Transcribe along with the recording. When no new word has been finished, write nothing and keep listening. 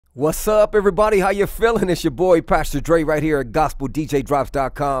What's up, everybody? How you feeling? It's your boy Pastor Dre right here at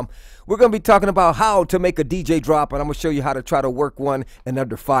gospeldjdrops.com. We're going to be talking about how to make a DJ drop, and I'm going to show you how to try to work one in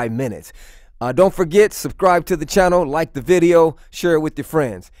under 5 minutes. Don't forget, subscribe to the channel, like the video, share it with your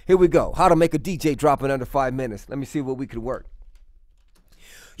friends. Here we go. How to make a DJ drop in under 5 minutes. Let me see what we could work.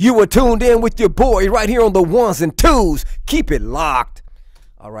 You are tuned in with your boy right here on the ones and twos. Keep it locked.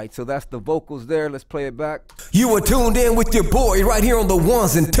 All right, so that's the vocals there. Let's play it back. You are tuned in with your boy right here on the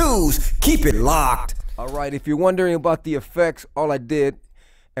ones and twos. Keep it locked. All right, if you're wondering about the effects, all I did,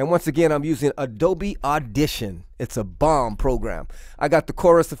 and once again, I'm using Adobe Audition. It's a bomb program. I got the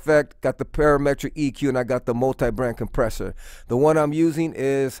chorus effect, got the parametric EQ, and I got the multi-brand compressor. The one I'm using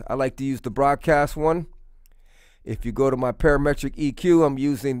is, I like to use the broadcast one. If you go to my parametric EQ, I'm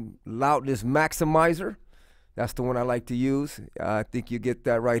using loudness maximizer. That's the one I like to use. I think you get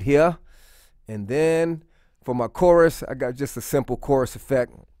that right here. And then for my chorus, I got just a simple chorus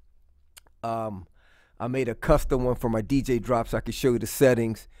effect. I made a custom one for my DJ drops. I can show you the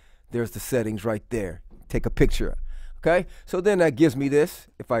settings. There's the settings right there. Take a picture. Okay, so then that gives me this.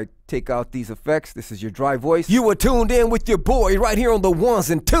 If I take out these effects, this is your dry voice. You are tuned in with your boy right here on the ones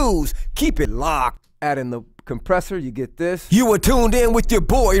and twos. Keep it locked. Add in the compressor, you get this. You are tuned in with your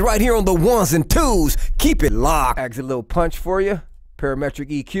boy right here on the ones and twos. Keep it locked. Adds a little punch for you. Parametric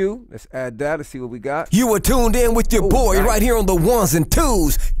EQ. Let's add that. Let's see what we got. You are tuned in with your boy right here on the ones and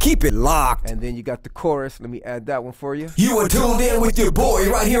twos. Keep it locked. And then you got the chorus. Let me add that one for you. You are tuned in with your boy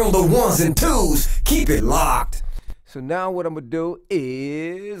right here on the ones and twos. Keep it locked. So now what I'm gonna do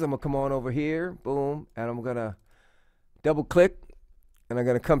is I'm gonna come on over here, boom, and I'm gonna double click, and I'm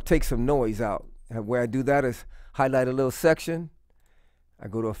gonna come take some noise out. The way I do that is highlight a little section. I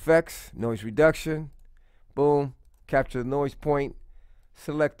go to effects, noise reduction, boom, capture the noise point,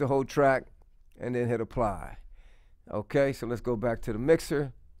 select the whole track, and then hit apply. Okay, so let's go back to the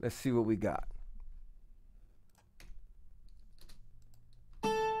mixer. Let's see what we got.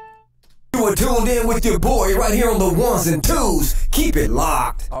 You are tuned in with your boy right here on the ones and twos. Keep it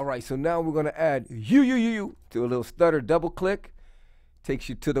locked. All right, so now we're gonna add you to a little stutter. Double click, takes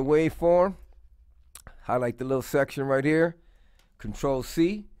you to the waveform. Highlight the little section right here, Control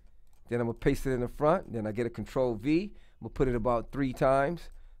C, then I'm gonna paste it in the front, then I get a Control V, I'm gonna put it about 3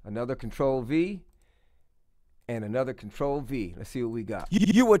 times, another Control V, and another Control V. Let's see what we got.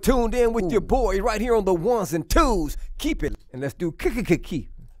 You are tuned in with your boy right here on the ones and twos. Keep it, and let's do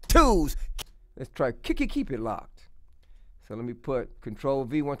keep twos. Let's try keep it locked. So let me put Control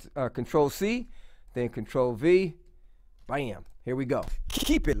V, Control C, then Control V, bam. Here we go.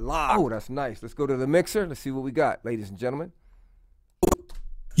 Keep it locked. Oh, that's nice. Let's go to the mixer. Let's see what we got, ladies and gentlemen.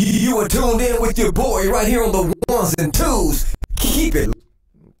 You are tuned in with your boy right here on the ones and twos. Keep it.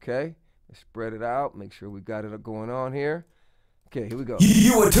 Okay. Let's spread it out. Make sure we got it going on here. Okay, here we go.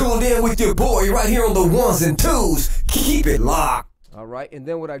 You are tuned in with your boy right here on the ones and twos. Keep it locked. All right. And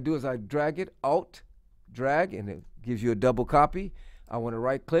then what I do is I drag it, Alt, drag, and it gives you a double copy. I want to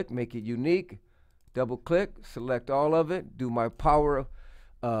right click, make it unique. Double click, select all of it, do my power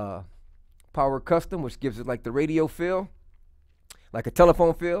custom, which gives it like the radio feel, like a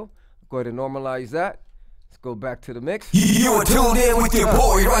telephone feel. Go ahead and normalize that. Let's go back to the mix. You are tuned in with your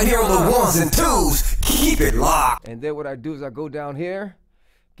boy right here on the ones and twos. Keep it locked. And then what I do is I go down here,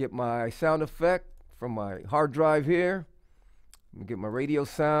 get my sound effect from my hard drive here. Let me get my radio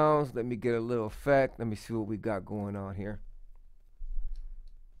sounds. Let me get a little effect. Let me see what we got going on here.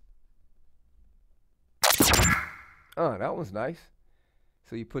 Oh, that was nice.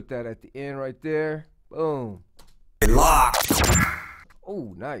 So you put that at the end right there. Boom. Locked.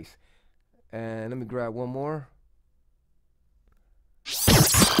 Oh, nice. And let me grab one more.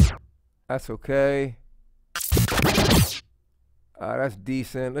 That's okay. That's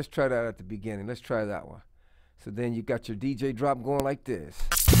decent. Let's try that at the beginning. Let's try that one. So then you got your DJ drop going like this.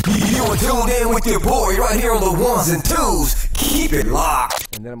 You are tuned in with your boy right here on the ones and twos. Keep it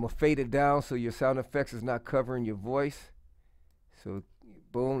locked. And then I'm gonna fade it down so your sound effects is not covering your voice. So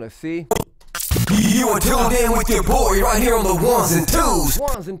boom, let's see. You are tuned in with your boy right here on the ones and twos.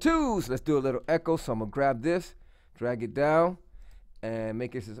 Ones and twos. Let's do a little echo. So I'm gonna grab this, drag it down, and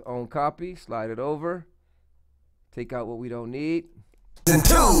make it his own copy. Slide it over. Take out what we don't need. And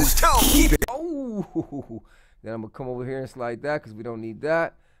twos. Keep it. Oh. Then I'm gonna come over here and slide that because we don't need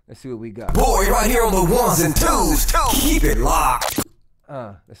that. Let's see what we got. Boy, right here on the ones and twos. Keep it locked.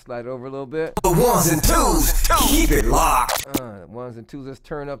 Let's slide it over a little bit. The ones and twos. Keep it locked. Ones and twos. Let's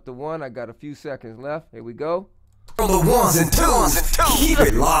turn up the one. I got a few seconds left. Here we go. The ones and twos. Keep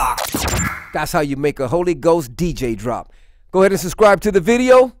it locked. That's how you make a Holy Ghost DJ drop. Go ahead and subscribe to the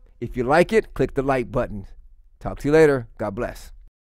video. If you like it, click the like button. Talk to you later. God bless.